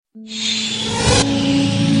My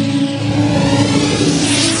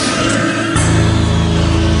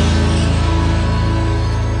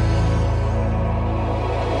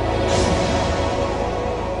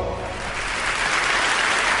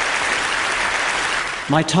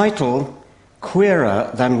title,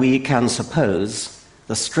 Queerer Than We Can Suppose,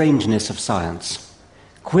 The Strangeness of Science.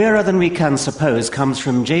 Queerer than we can suppose comes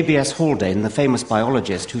from J.B.S. Haldane, the famous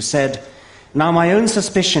biologist, who said, "Now my own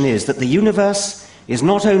suspicion is that the universe is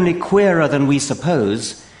not only queerer than we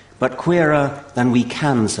suppose, but queerer than we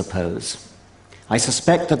can suppose. I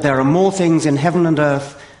suspect that there are more things in heaven and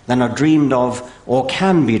earth than are dreamed of or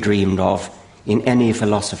can be dreamed of in any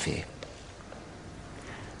philosophy."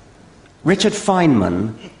 Richard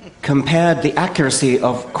Feynman compared the accuracy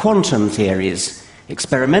of quantum theories,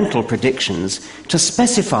 experimental predictions, to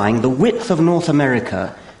specifying the width of North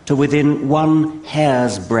America to within 1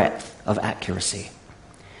 hair's breadth of accuracy.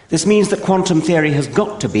 This means that quantum theory has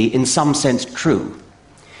got to be, in some sense, true.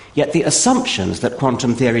 Yet the assumptions that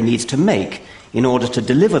quantum theory needs to make in order to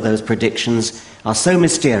deliver those predictions are so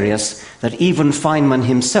mysterious that even Feynman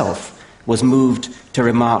himself was moved to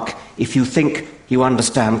remark, "If you think you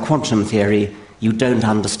understand quantum theory, you don't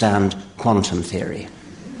understand quantum theory."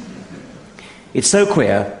 It's so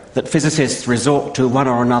queer that physicists resort to one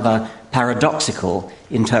or another paradoxical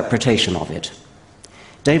interpretation of it.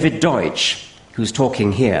 David Deutsch, who's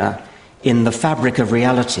talking here, in The Fabric of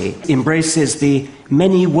Reality, embraces the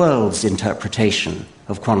many worlds interpretation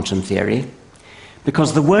of quantum theory,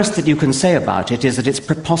 because the worst that you can say about it is that it's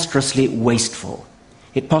preposterously wasteful.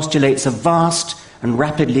 It postulates a vast and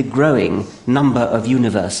rapidly growing number of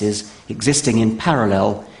universes existing in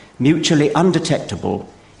parallel, mutually undetectable,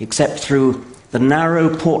 except through the narrow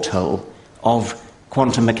porthole of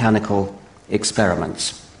quantum mechanical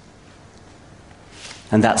experiments.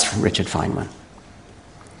 And that's from Richard Feynman.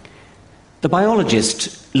 The biologist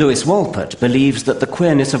Lewis Wolpert believes that the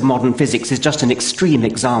queerness of modern physics is just an extreme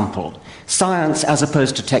example. Science, as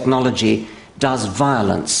opposed to technology, does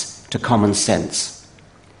violence to common sense.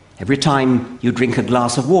 Every time you drink a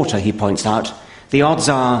glass of water, he points out, the odds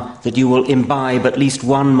are that you will imbibe at least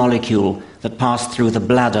one molecule that passed through the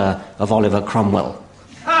bladder of Oliver Cromwell.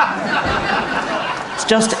 It's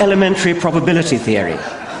just elementary probability theory.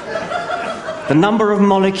 The number of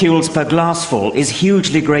molecules per glassful is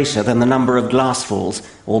hugely greater than the number of glassfuls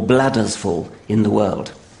or bladders full in the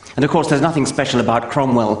world. And of course, there's nothing special about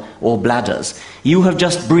Cromwell or bladders. You have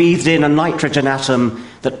just breathed in a nitrogen atom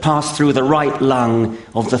that passed through the right lung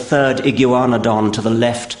of the third iguanodon to the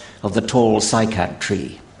left of the tall cycad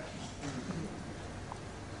tree.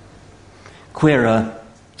 Queerer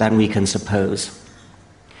than we can suppose.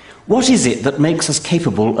 What is it that makes us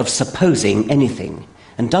capable of supposing anything?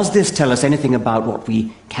 And does this tell us anything about what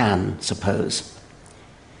we can suppose?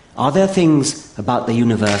 Are there things about the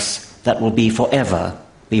universe that will be forever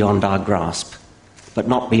beyond our grasp, but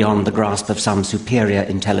not beyond the grasp of some superior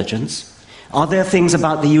intelligence? Are there things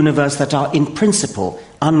about the universe that are in principle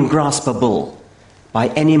ungraspable by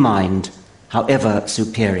any mind, however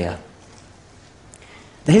superior?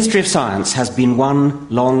 The history of science has been one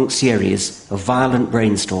long series of violent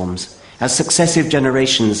brainstorms as successive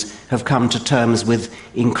generations have come to terms with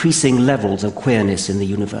increasing levels of queerness in the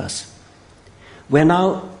universe. We're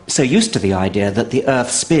now so used to the idea that the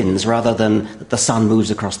Earth spins rather than that the sun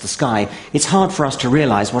moves across the sky, it's hard for us to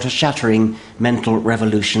realize what a shattering mental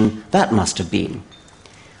revolution that must have been.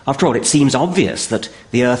 After all, it seems obvious that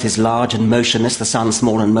the Earth is large and motionless, the sun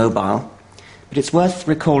small and mobile, but it's worth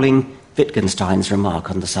recalling Wittgenstein's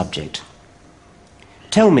remark on the subject.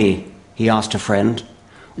 "Tell me," he asked a friend,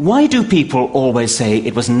 "why do people always say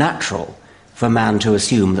it was natural for man to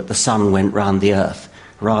assume that the sun went round the Earth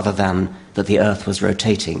rather than that the Earth was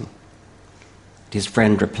rotating?" His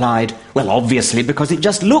friend replied, "Well, obviously, because it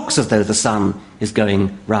just looks as though the sun is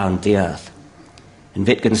going round the Earth." And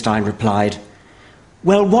Wittgenstein replied,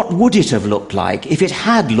 "Well, what would it have looked like if it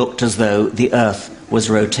had looked as though the Earth was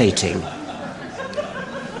rotating?"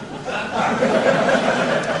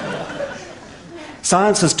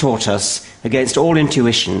 Science has taught us, against all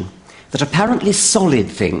intuition, that apparently solid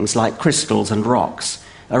things like crystals and rocks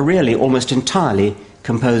are really almost entirely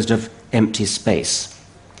composed of empty space.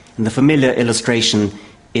 And the familiar illustration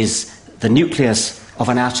is the nucleus of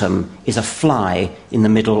an atom is a fly in the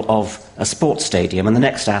middle of a sports stadium, and the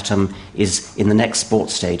next atom is in the next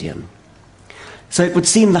sports stadium. So it would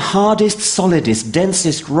seem the hardest, solidest,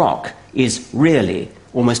 densest rock is really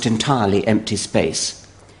almost entirely empty space,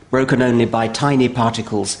 broken only by tiny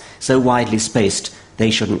particles so widely spaced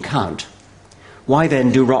they shouldn't count. Why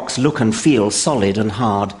then do rocks look and feel solid and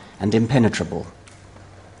hard and impenetrable?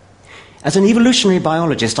 As an evolutionary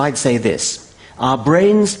biologist, I'd say this. Our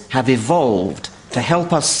brains have evolved to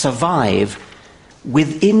help us survive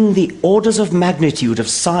within the orders of magnitude of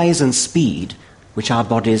size and speed which our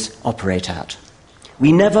bodies operate at.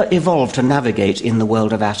 We never evolved to navigate in the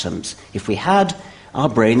world of atoms. If we had, our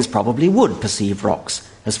brains probably would perceive rocks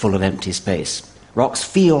as full of empty space. Rocks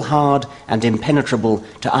feel hard and impenetrable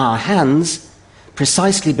to our hands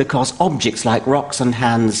precisely because objects like rocks and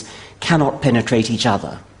hands cannot penetrate each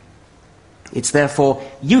other. It's therefore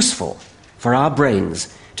useful for our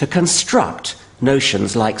brains to construct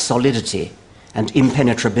notions like solidity and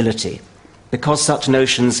impenetrability, because such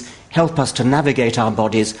notions help us to navigate our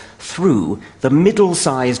bodies through the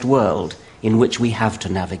middle-sized world in which we have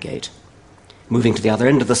to navigate. Moving to the other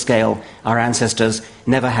end of the scale, our ancestors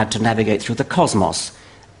never had to navigate through the cosmos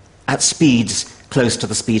at speeds close to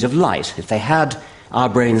the speed of light. If they had, our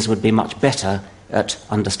brains would be much better at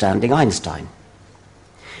understanding Einstein.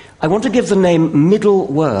 I want to give the name middle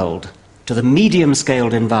world to the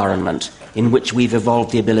medium-scaled environment in which we've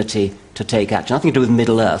evolved the ability to take action. Nothing to do with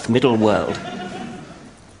Middle Earth, middle world.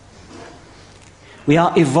 We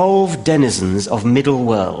are evolved denizens of middle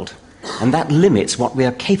world, and that limits what we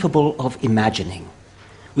are capable of imagining.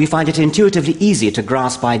 We find it intuitively easy to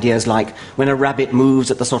grasp ideas like when a rabbit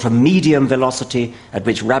moves at the sort of medium velocity at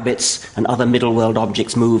which rabbits and other middle world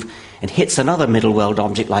objects move and hits another middle world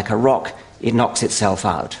object like a rock, it knocks itself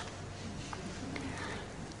out.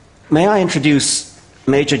 May I introduce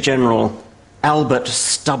Major General Albert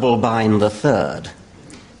Stubblebine III,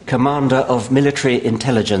 Commander of Military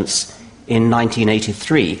Intelligence in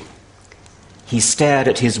 1983. He stared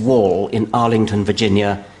at his wall in Arlington,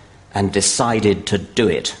 Virginia, and decided to do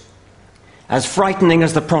it. As frightening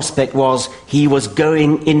as the prospect was, he was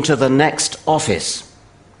going into the next office.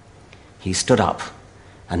 He stood up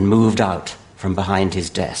and moved out from behind his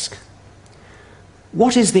desk.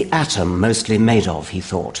 What is the atom mostly made of, he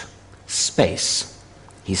thought. Space.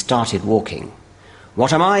 He started walking.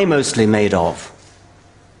 What am I mostly made of?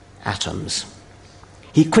 Atoms.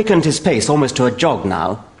 He quickened his pace almost to a jog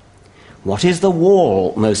now. What is the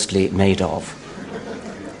wall mostly made of?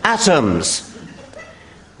 Atoms.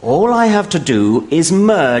 All I have to do is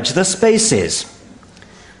merge the spaces.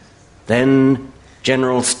 Then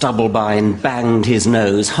General Stubblebine banged his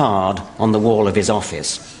nose hard on the wall of his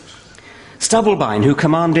office. Stubblebine, who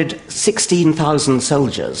commanded 16,000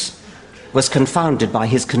 soldiers, was confounded by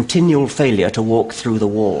his continual failure to walk through the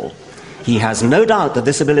wall. He has no doubt that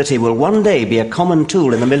this ability will one day be a common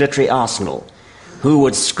tool in the military arsenal. Who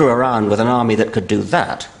would screw around with an army that could do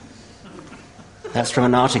that? That's from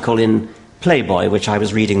an article in Playboy, which I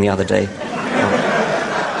was reading the other day.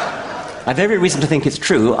 I have every reason to think it's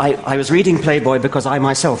true. I was reading Playboy because I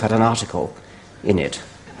myself had an article in it.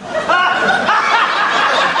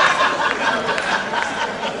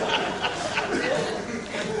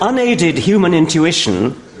 Unaided human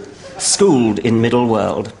intuition, schooled in middle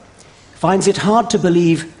world, finds it hard to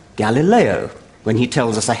believe Galileo when he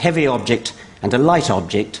tells us a heavy object and a light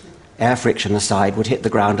object, air friction aside, would hit the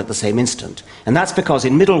ground at the same instant. And that's because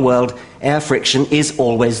in middle world, air friction is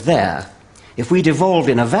always there. If we'd evolved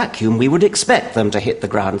in a vacuum, we would expect them to hit the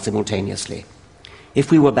ground simultaneously. If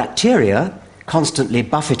we were bacteria, constantly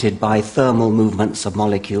buffeted by thermal movements of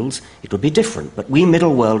molecules, it would be different. But we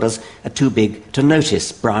middle worlders are too big to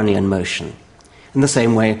notice Brownian motion. In the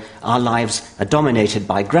same way, our lives are dominated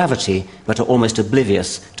by gravity, but are almost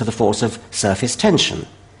oblivious to the force of surface tension.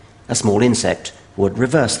 A small insect would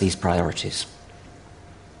reverse these priorities.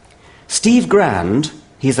 Steve Grand,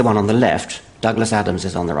 he's the one on the left, Douglas Adams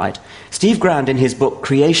is on the right. Steve Grand, in his book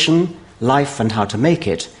Creation, Life and How to Make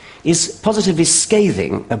It, is positively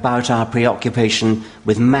scathing about our preoccupation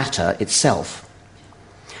with matter itself.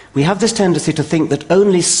 We have this tendency to think that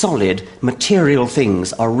only solid, material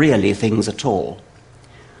things are really things at all.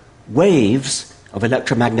 Waves of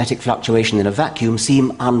electromagnetic fluctuation in a vacuum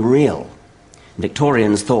seem unreal.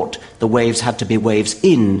 Victorians thought the waves had to be waves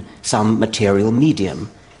in some material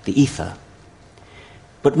medium, the ether.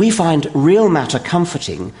 But we find real matter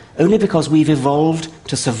comforting only because we've evolved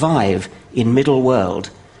to survive in middle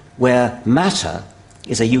world, where matter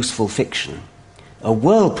is a useful fiction. A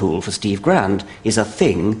whirlpool, for Steve Grand, is a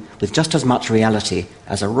thing with just as much reality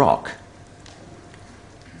as a rock.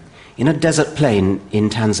 In a desert plain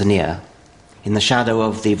in Tanzania, in the shadow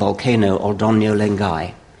of the volcano Oldonyo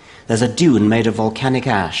Lengai, there's a dune made of volcanic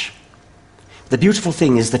ash. The beautiful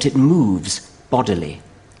thing is that it moves bodily.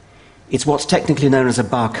 It's what's technically known as a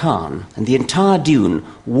barkhan, and the entire dune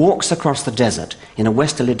walks across the desert in a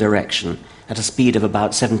westerly direction at a speed of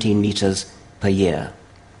about 17 meters per year.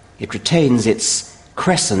 It retains its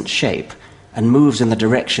crescent shape and moves in the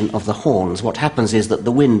direction of the horns. What happens is that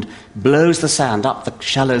the wind blows the sand up the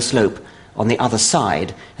shallow slope on the other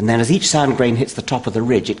side, and then as each sound grain hits the top of the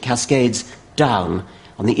ridge, it cascades down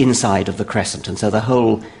on the inside of the crescent, and so the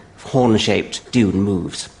whole horn-shaped dune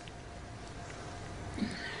moves.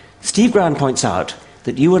 Steve Ground points out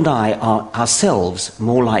that you and I are ourselves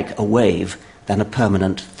more like a wave than a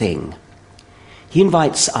permanent thing. He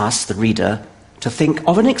invites us, the reader, to think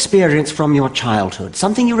of an experience from your childhood,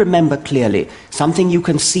 something you remember clearly, something you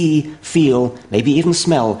can see, feel, maybe even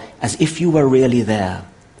smell, as if you were really there.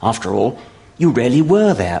 After all, you really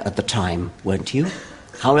were there at the time, weren't you?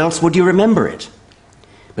 How else would you remember it?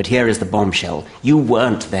 But here is the bombshell. You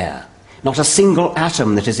weren't there. Not a single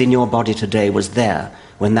atom that is in your body today was there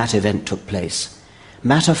when that event took place.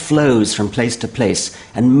 Matter flows from place to place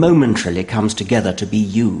and momentarily comes together to be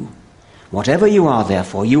you. Whatever you are,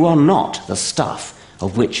 therefore, you are not the stuff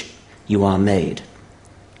of which you are made.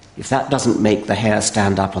 If that doesn't make the hair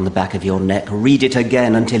stand up on the back of your neck, read it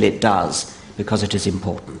again until it does, because it is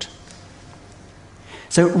important.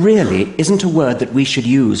 So really isn't a word that we should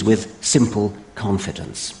use with simple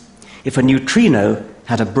confidence. If a neutrino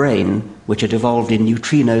had a brain which had evolved in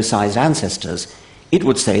neutrino-sized ancestors, it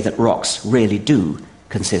would say that rocks really do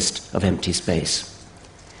consist of empty space.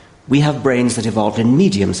 We have brains that evolved in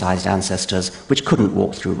medium-sized ancestors which couldn't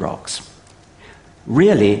walk through rocks.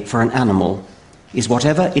 Really, for an animal, is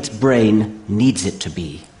whatever its brain needs it to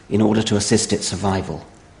be in order to assist its survival.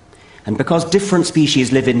 And because different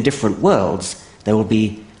species live in different worlds, there will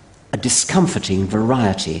be a discomforting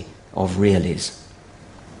variety of reallys.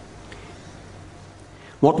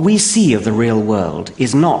 What we see of the real world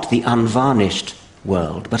is not the unvarnished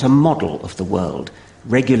world, but a model of the world,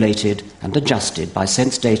 regulated and adjusted by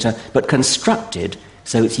sense data, but constructed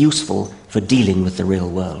so it's useful for dealing with the real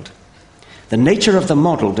world. The nature of the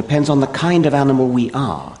model depends on the kind of animal we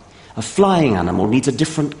are. A flying animal needs a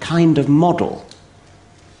different kind of model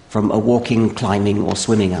from a walking, climbing, or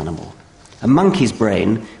swimming animal. A monkey's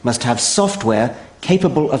brain must have software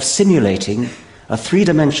capable of simulating a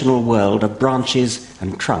three-dimensional world of branches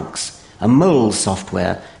and trunks. A mole's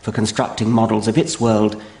software for constructing models of its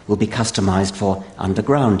world will be customized for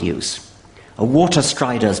underground use. A water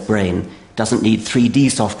strider's brain doesn't need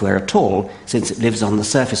 3D software at all, since it lives on the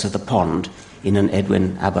surface of the pond in an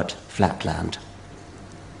Edwin Abbott flatland.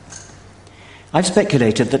 I've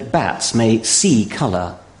speculated that bats may see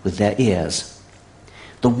colour with their ears.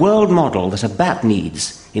 The world model that a bat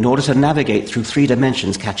needs in order to navigate through 3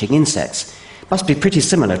 dimensions catching insects must be pretty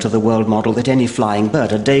similar to the world model that any flying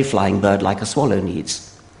bird, a day-flying bird like a swallow,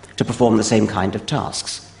 needs to perform the same kind of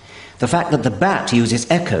tasks. The fact that the bat uses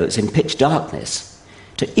echoes in pitch darkness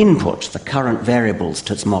to input the current variables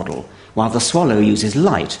to its model, while the swallow uses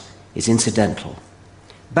light, is incidental.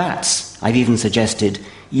 Bats, I've even suggested,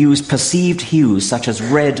 use perceived hues such as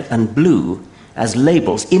red and blue as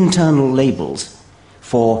labels, internal labels,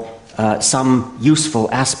 for some useful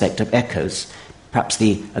aspect of echoes, perhaps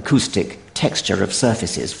the acoustic texture of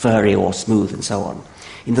surfaces, furry or smooth and so on.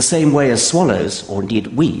 In the same way as swallows, or indeed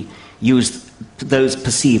we, use those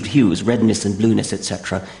perceived hues, redness and blueness,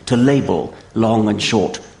 etc., to label long and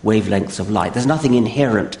short wavelengths of light. There's nothing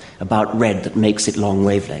inherent about red that makes it long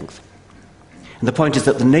wavelength. And the point is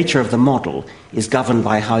that the nature of the model is governed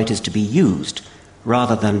by how it is to be used,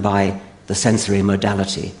 rather than by the sensory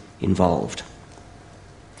modality involved.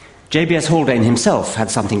 J.B.S. Haldane himself had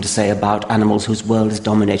something to say about animals whose world is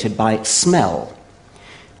dominated by smell.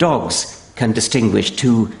 Dogs can distinguish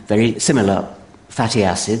 2 very similar fatty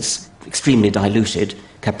acids, extremely diluted,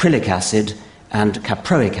 caprylic acid and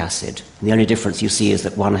caproic acid. And the only difference you see is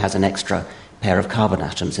that one has an extra pair of carbon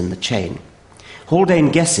atoms in the chain. Haldane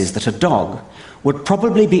guesses that a dog would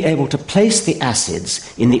probably be able to place the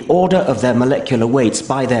acids in the order of their molecular weights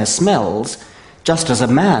by their smells, just as a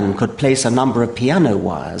man could place a number of piano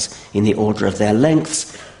wires in the order of their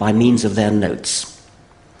lengths by means of their notes.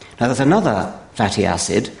 Now there's another fatty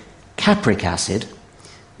acid, capric acid,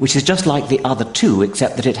 which is just like the other 2,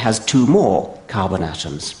 except that it has 2 more carbon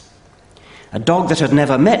atoms. A dog that had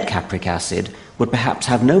never met capric acid would perhaps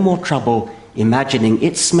have no more trouble imagining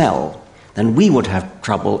its smell than we would have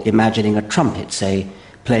trouble imagining a trumpet, say,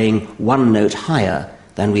 playing 1 note higher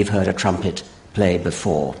than we've heard a trumpet play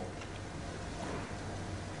before.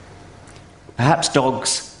 Perhaps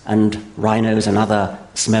dogs and rhinos and other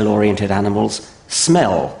smell-oriented animals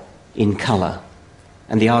smell in colour,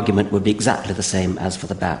 and the argument would be exactly the same as for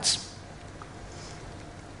the bats.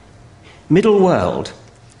 Middle world,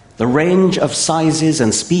 the range of sizes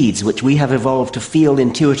and speeds which we have evolved to feel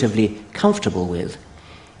intuitively comfortable with,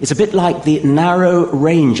 is a bit like the narrow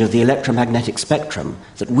range of the electromagnetic spectrum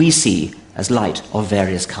that we see as light of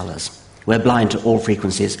various colours. We're blind to all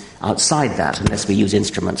frequencies outside that unless we use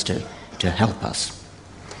instruments to help us.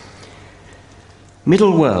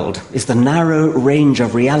 Middle world is the narrow range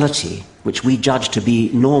of reality which we judge to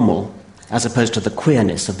be normal, as opposed to the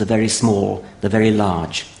queerness of the very small, the very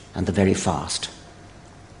large, and the very fast.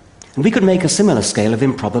 And we could make a similar scale of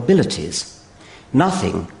improbabilities.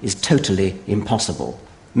 Nothing is totally impossible.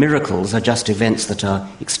 Miracles are just events that are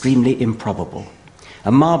extremely improbable.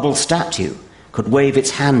 A marble statue could wave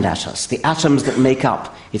its hand at us. The atoms that make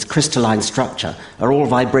up its crystalline structure are all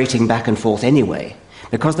vibrating back and forth anyway.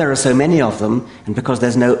 Because there are so many of them, and because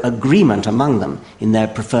there's no agreement among them in their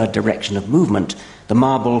preferred direction of movement, the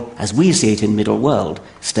marble, as we see it in middle world,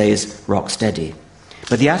 stays rock steady.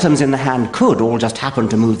 But the atoms in the hand could all just happen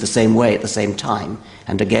to move the same way at the same time,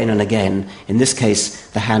 and again and again. In this case,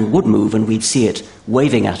 the hand would move and we'd see it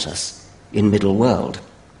waving at us in middle world.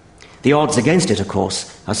 The odds against it, of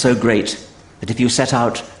course, are so great that if you set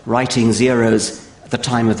out writing zeros at the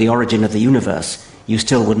time of the origin of the universe, you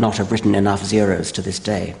still would not have written enough zeros to this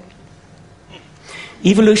day.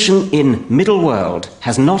 Evolution in middle world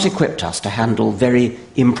has not equipped us to handle very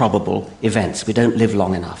improbable events. We don't live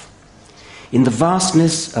long enough. In the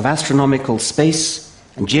vastness of astronomical space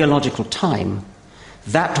and geological time,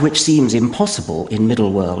 that which seems impossible in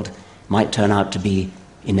middle world might turn out to be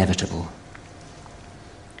inevitable.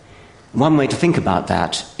 One way to think about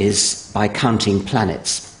that is by counting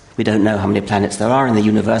planets. We don't know how many planets there are in the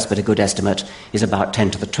universe, but a good estimate is about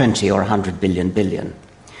 10 to the 20 or 100 billion.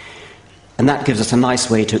 And that gives us a nice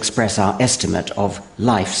way to express our estimate of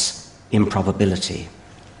life's improbability.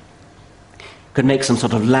 Could make some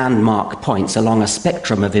sort of landmark points along a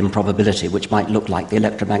spectrum of improbability, which might look like the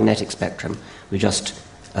electromagnetic spectrum we just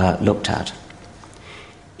looked at.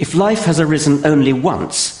 If life has arisen only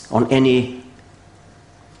once on any...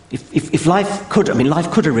 If life could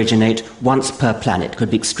originate once per planet,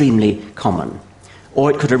 could be extremely common.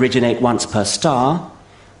 Or it could originate once per star,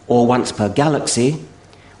 or once per galaxy,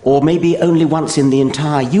 or maybe only once in the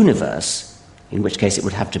entire universe, in which case it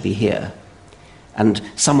would have to be here. And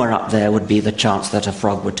somewhere up there would be the chance that a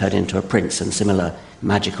frog would turn into a prince and similar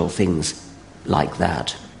magical things like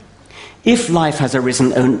that. If life has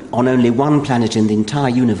arisen on only one planet in the entire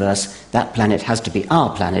universe, that planet has to be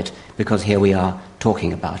our planet, because here we are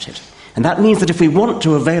talking about it. And that means that if we want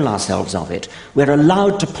to avail ourselves of it, we're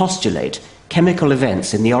allowed to postulate chemical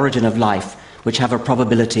events in the origin of life which have a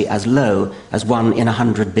probability as low as 1 in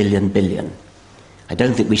 100 billion. I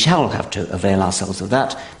don't think we shall have to avail ourselves of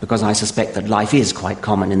that, because I suspect that life is quite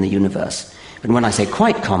common in the universe. But when I say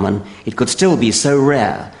quite common, it could still be so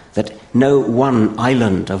rare that no one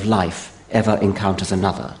island of life ever encounters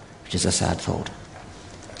another, which is a sad thought.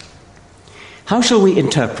 How shall we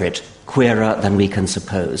interpret queerer than we can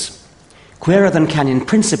suppose? Queerer than can in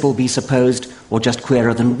principle be supposed, or just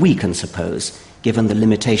queerer than we can suppose, given the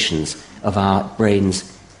limitations of our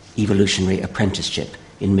brain's evolutionary apprenticeship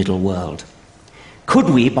in middle world? Could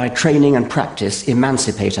we, by training and practice,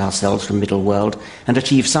 emancipate ourselves from middle world and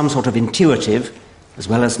achieve some sort of intuitive, as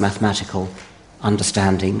well as mathematical,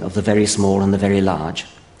 understanding of the very small and the very large?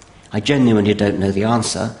 I genuinely don't know the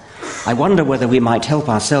answer. I wonder whether we might help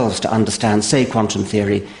ourselves to understand, say, quantum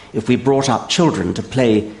theory, if we brought up children to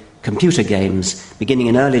play computer games beginning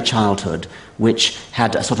in early childhood, which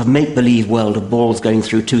had a sort of make-believe world of balls going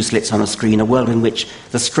through two slits on a screen, a world in which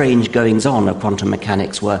the strange goings-on of quantum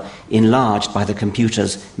mechanics were enlarged by the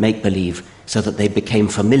computer's make-believe so that they became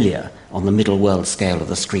familiar on the middle world scale of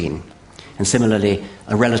the screen. And similarly,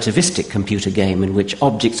 a relativistic computer game in which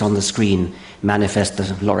objects on the screen manifest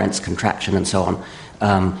the Lorentz contraction and so on,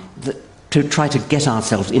 to try to get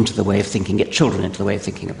ourselves into the way of thinking, get children into the way of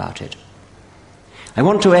thinking about it. I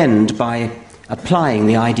want to end by applying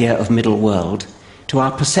the idea of middle world to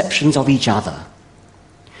our perceptions of each other.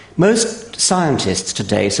 Most scientists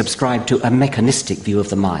today subscribe to a mechanistic view of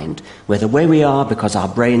the mind, where the way we are, because our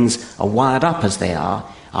brains are wired up as they are,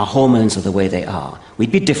 our hormones are the way they are. We'd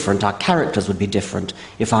be different, our characters would be different,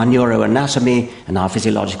 if our neuroanatomy and our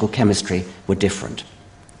physiological chemistry were different.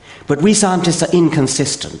 But we scientists are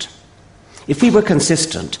inconsistent. If we were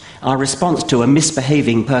consistent, our response to a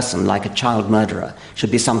misbehaving person like a child murderer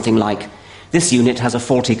should be something like, this unit has a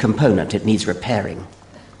faulty component, it needs repairing.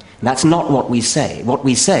 And that's not what we say. What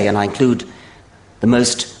we say, and I include the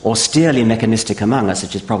most austerely mechanistic among us,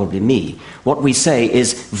 which is probably me, what we say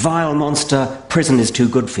is, vile monster, prison is too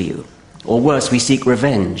good for you. Or worse, we seek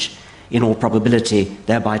revenge, in all probability,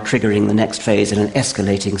 thereby triggering the next phase in an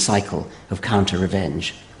escalating cycle of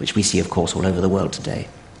counter-revenge, which we see, of course, all over the world today.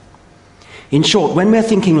 In short, when we're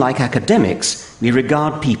thinking like academics, we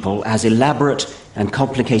regard people as elaborate and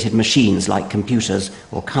complicated machines like computers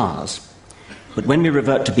or cars. But when we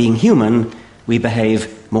revert to being human, we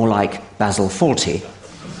behave more like Basil Fawlty,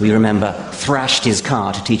 we remember, thrashed his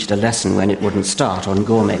car to teach it a lesson when it wouldn't start on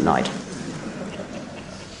gourmet night.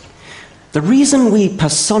 The reason we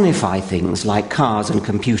personify things like cars and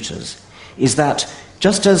computers is that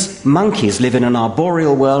just as monkeys live in an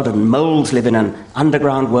arboreal world and moles live in an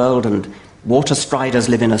underground world and water striders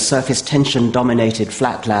live in a surface tension-dominated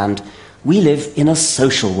flatland, we live in a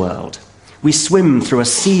social world. We swim through a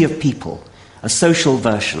sea of people, a social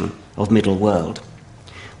version of middle world.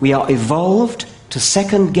 We are evolved to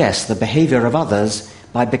second-guess the behavior of others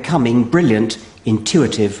by becoming brilliant,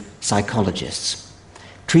 intuitive psychologists.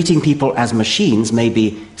 Treating people as machines may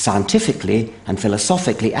be scientifically and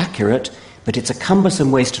philosophically accurate, but it's a cumbersome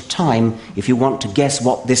waste of time if you want to guess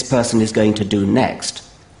what this person is going to do next.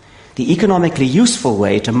 The economically useful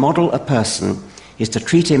way to model a person is to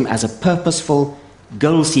treat him as a purposeful,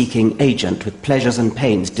 goal-seeking agent with pleasures and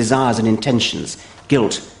pains, desires and intentions,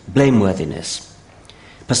 guilt, blameworthiness.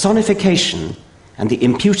 Personification and the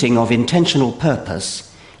imputing of intentional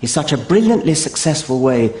purpose is such a brilliantly successful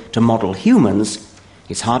way to model humans,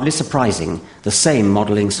 it's hardly surprising the same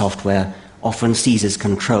modeling software often seizes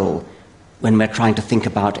control when we're trying to think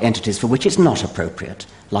about entities for which it's not appropriate,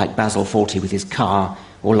 like Basil Fawlty with his car,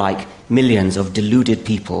 or like millions of deluded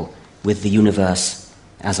people with the universe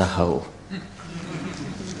as a whole.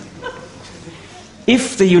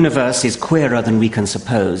 If the universe is queerer than we can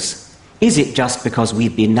suppose, is it just because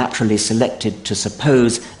we've been naturally selected to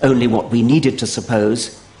suppose only what we needed to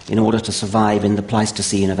suppose in order to survive in the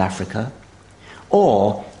Pleistocene of Africa?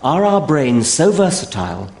 Or are our brains so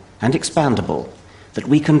versatile and expandable that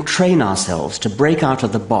we can train ourselves to break out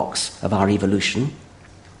of the box of our evolution?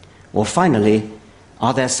 Or finally,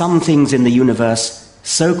 are there some things in the universe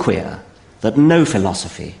so queer that no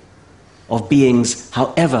philosophy of beings,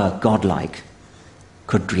 however godlike,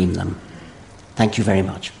 could dream them? Thank you very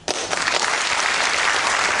much.